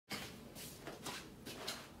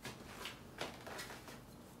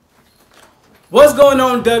What's going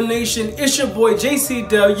on, Dub Nation? It's your boy JC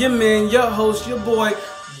Dub, your man, your host, your boy,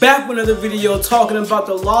 back with another video talking about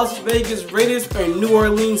the Las Vegas Raiders and New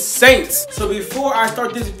Orleans Saints. So before I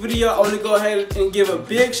start this video, I want to go ahead and give a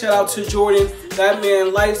big shout out to Jordan. That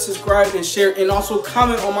man, like, subscribe, and share, and also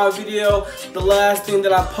comment on my video, the last thing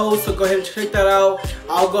that I post. So go ahead and check that out.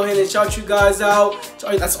 I'll go ahead and shout you guys out.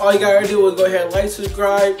 That's all you gotta do is go ahead, like,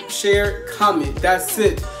 subscribe, share, comment. That's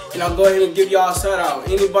it. And I'll go ahead and give y'all a shout out.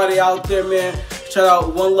 Anybody out there, man, shout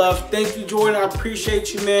out, one love. Thank you, Jordan. I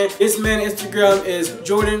appreciate you, man. This man Instagram is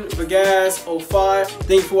Jordan Vegas05. Thank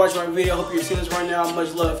you for watching my video. I hope you're seeing this right now.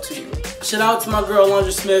 Much love to you. Shout out to my girl,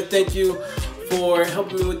 Alondra Smith. Thank you for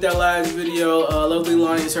helping me with that last video. Lovely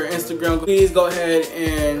Lonnie is her Instagram. Please go ahead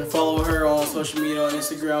and follow her on social media on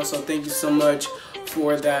Instagram. So thank you so much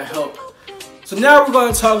for that help. So now we're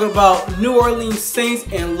going to talk about New Orleans Saints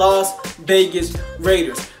and Las Vegas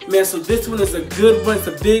Raiders. Man, so this one is a good one, it's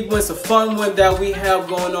a big one, it's a fun one that we have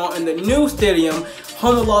going on in the new stadium,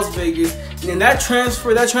 home of Las Vegas. And that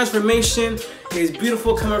transformation is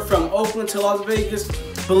beautiful, coming from Oakland to Las Vegas.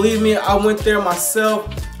 Believe me, I went there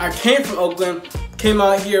myself. I came from Oakland, came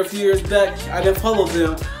out here a few years back. I didn't follow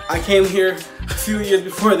them. I came here a few years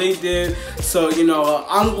before they did. So,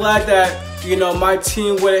 I'm glad that, my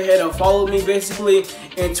team went ahead and followed me basically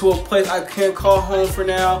into a place I can't call home for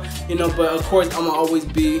now, but of course I'm gonna always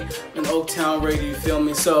be an Oaktown Raider, you feel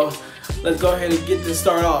me? So let's go ahead and get this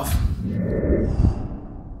start off.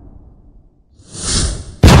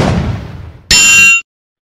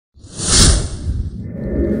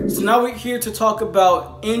 So now we're here to talk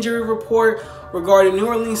about injury report regarding New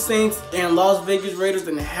Orleans Saints and Las Vegas Raiders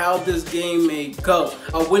and how this game may go.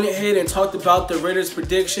 I went ahead and talked about the Raiders'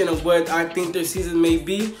 prediction of what I think their season may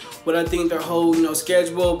be, what I think their whole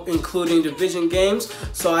schedule, including division games.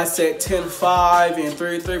 So I said 10-5 and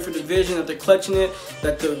 3-3 for division, that they're clutching it,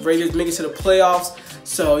 that the Raiders make it to the playoffs.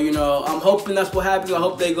 So, I'm hoping that's what happens. I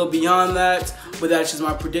hope they go beyond that, but that's just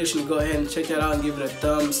my prediction. Go ahead and check that out and give it a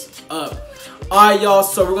thumbs up. Alright, y'all,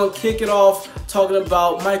 so we're going to kick it off talking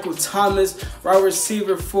about Michael Thomas, wide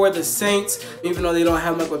receiver for the Saints. Even though they don't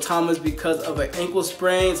have Michael Thomas because of an ankle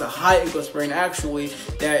sprain, it's a high ankle sprain actually,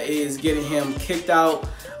 that is getting him kicked out.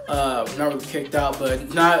 Not really kicked out,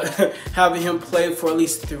 but not having him play for at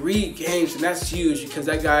least 3 games, and that's huge because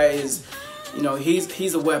that guy is,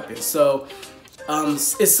 he's a weapon. So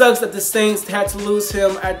it sucks that the Saints had to lose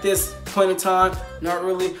him at this point in time. Not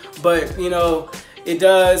really, but it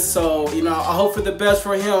does. So I hope for the best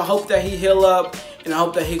for him. I hope that he heal up, and I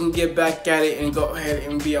hope that he can get back at it and go ahead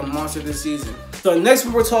and be a monster this season. So next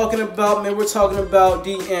one we're talking about, man, we're talking about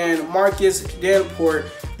Marcus Davenport.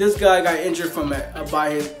 This guy got injured by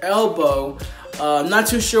his elbow. Not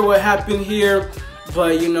too sure what happened here,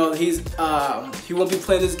 but he won't be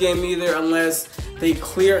playing this game either unless they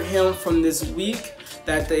clear him from this week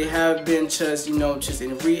that they have been just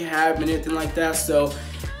in rehab and everything like that. So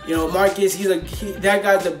Marcus, that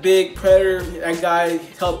guy's a big predator. That guy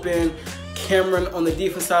helping Cameron on the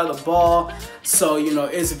defense side of the ball. So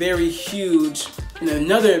it's very huge.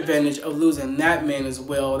 Another advantage of losing that man as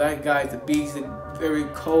well. That guy's a beast, a very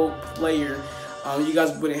cold player. You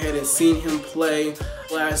guys went ahead and seen him play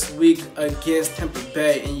last week against Tampa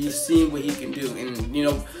Bay, and you've seen what he can do.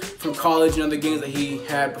 And from college and other games that he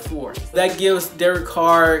had before. That gives Derek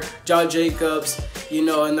Carr, Josh Jacobs, and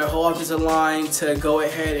their whole offensive line to go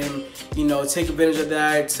ahead and take advantage of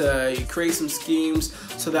that, to create some schemes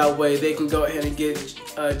so that way they can go ahead and get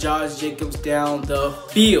Josh Jacobs down the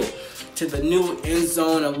field to the new end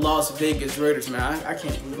zone of Las Vegas Raiders. Man, I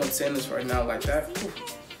can't believe I'm saying this right now like that.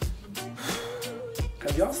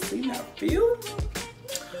 Have y'all seen that field?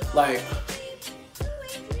 Like,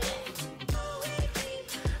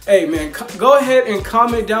 hey man, go ahead and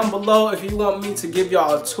comment down below if you want me to give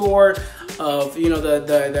y'all a tour of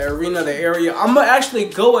the arena, the area. I'm gonna actually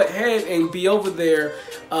go ahead and be over there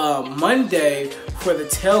Monday for the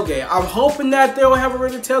tailgate. I'm hoping that they'll have a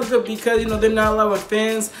regular tailgate because they're not allowing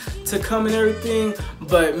fans to come and everything.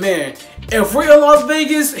 But man, if we're in Las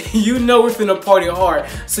Vegas, we're finna party hard.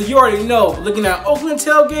 So you already know, looking at Oakland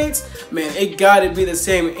tailgates, man, it gotta be the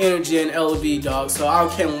same energy in LV, dog. So I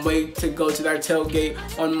can't wait to go to that tailgate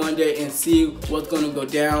on Monday and see what's gonna go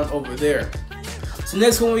down over there. So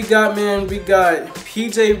next one we got, man, we got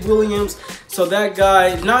PJ Williams. So that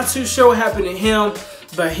guy, not too sure what happened to him,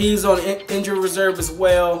 but he's on injury reserve as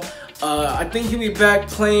well. I think he'll be back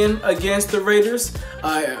playing against the Raiders.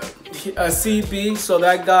 CB, so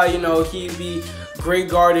that guy, he'd be great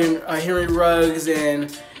guarding Henry Ruggs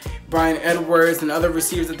and Brian Edwards and other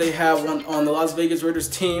receivers that they have on the Las Vegas Raiders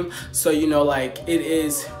team. So, it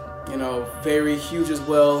is, very huge as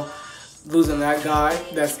well. losing that guy.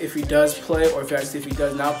 That's if he does play, or if he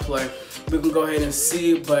does not play. We can go ahead and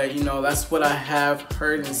see, but you know, that's what I have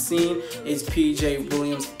heard and seen is PJ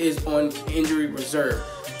Williams is on injury reserve.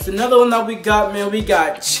 So another one that we got, man, we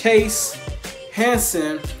got Chase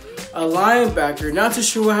Hansen, a linebacker. Not too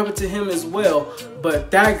sure what happened to him as well,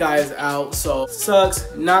 but that guy is out, so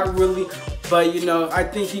sucks. Not really, but you know, I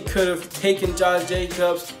think he could have taken Josh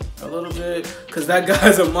Jacobs a little bit, because that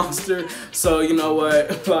guy's a monster. So you know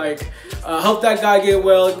what, like, hope that guy get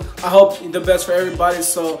well. I hope the best for everybody.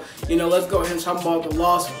 So you know, let's go ahead and talk about the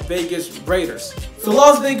Las Vegas Raiders. So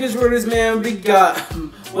Las Vegas Raiders, man, we got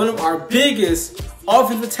one of our biggest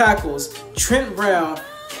offensive tackles, Trent Brown,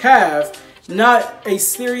 calf. Not a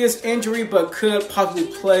serious injury, but could possibly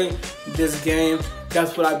play this game.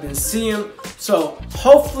 That's what I've been seeing. So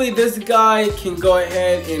hopefully this guy can go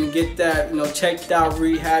ahead and get that, you know, checked out.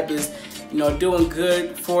 Rehab is, you know, doing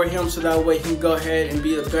good for him, so that way he can go ahead and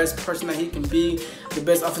be the best person that he can be, the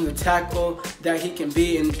best offensive tackle that he can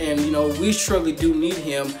be. And you know, we surely do need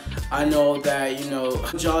him. I know that, you know,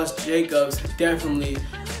 Josh Jacobs definitely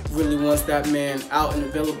really wants that man out and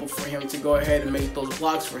available for him to go ahead and make those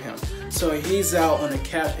blocks for him. So he's out on a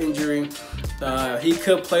calf injury. He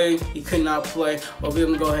could play, he could not play, but we're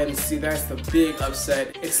gonna go ahead and see. That's the big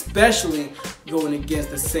upset, especially going against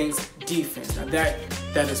the Saints defense. Now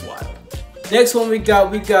that is wild. Next one we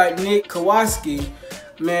got Nick Kowalski.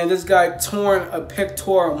 Man, this guy torn a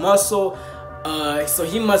pectoral muscle. So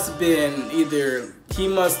he must have been he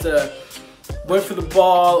must have went for the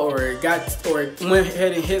ball or went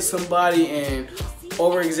ahead and hit somebody and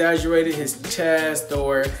over exaggerated his chest,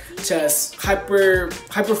 or chest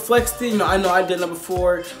hyperflexed it. You know I did that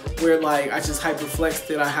before, where like I just hyperflexed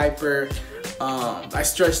it, I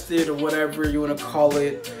stretched it, or whatever you want to call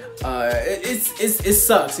it. It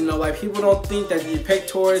sucks, you know, like people don't think that the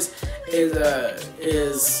pectoris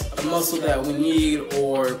is a muscle that we need,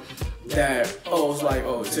 or that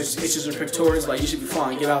it's just a pectoris, like you should be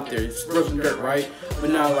fine, get out there, rub some dirt, right? But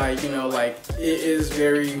now, like, you know, like it is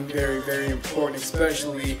very, very, very important,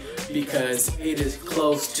 especially because it is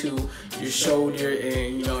close to your shoulder,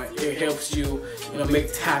 and you know it helps you, you know,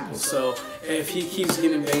 make tackles. So if he keeps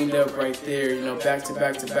getting banged up right there, you know, back to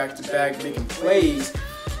back to back to back, making plays,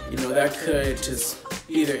 you know, that could just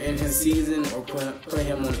either end his season or put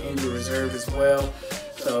him on injury reserve as well.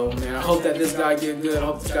 So, man, I hope that this guy get good. I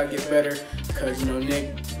hope this guy get better, because, you know,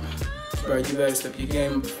 Nick, bro, you better step your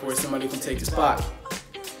game before somebody can take your spot.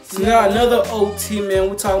 So now another OT, man.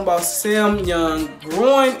 We're talking about Sam Young,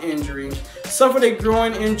 groin injury. Suffered a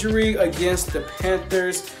groin injury against the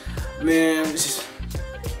Panthers. Man,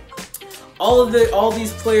 all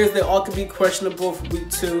these players, they all could be questionable for week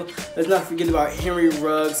 2. Let's not forget about Henry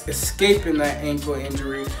Ruggs escaping that ankle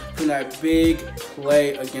injury from that big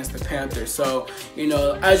play against the Panthers. So, you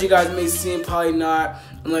know, as you guys may see, probably not,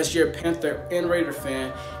 unless you're a Panther and Raider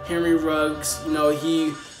fan, Henry Ruggs, you know,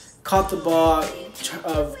 he caught the ball,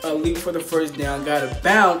 a leap for the first down, got a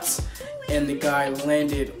bounce, and the guy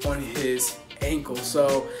landed on his ankle.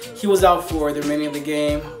 So he was out for the remaining of the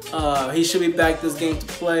game. He should be back this game to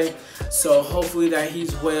play. So hopefully that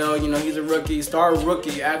he's well. You know, he's a rookie, star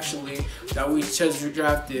rookie actually, that we just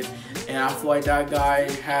drafted. And I feel like that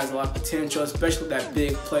guy has a lot of potential, especially that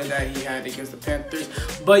big play that he had against the Panthers.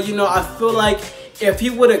 But, you know, I feel like if he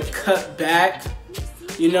would have cut back,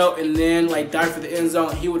 you know, and then like dive for the end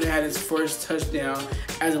zone, he would have had his first touchdown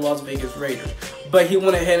as a Las Vegas Raider. But he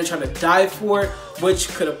went ahead and tried to dive for it, which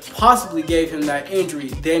could have possibly gave him that injury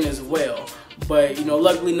then as well. But, you know,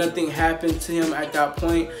 luckily nothing happened to him at that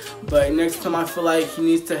point. But next time I feel like he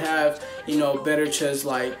needs to have, you know, better just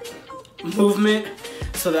like movement,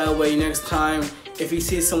 so that way next time if he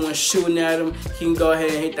sees someone shooting at him, he can go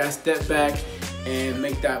ahead and hit that step back and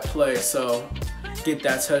make that play, so get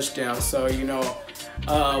that touchdown. So, you know,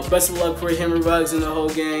 best of luck for Henry Ruggs and the whole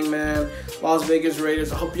gang, man. Las Vegas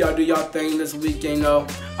Raiders, I hope y'all do y'all thing this weekend. You know,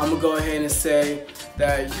 I'm gonna go ahead and say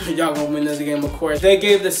that y'all gonna win this game, of course. They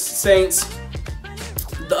gave the Saints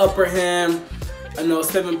the upper hand, I know,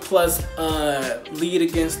 7+ lead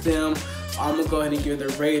against them. I'm gonna go ahead and give the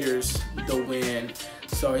Raiders the win.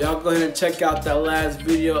 So y'all go ahead and check out that last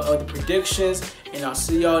video of the predictions, and I'll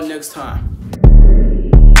see y'all next time.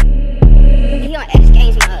 He on X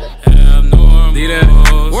Games mode.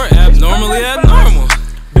 Abnormal. We're abnormally abnormal.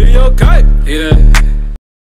 Video cut.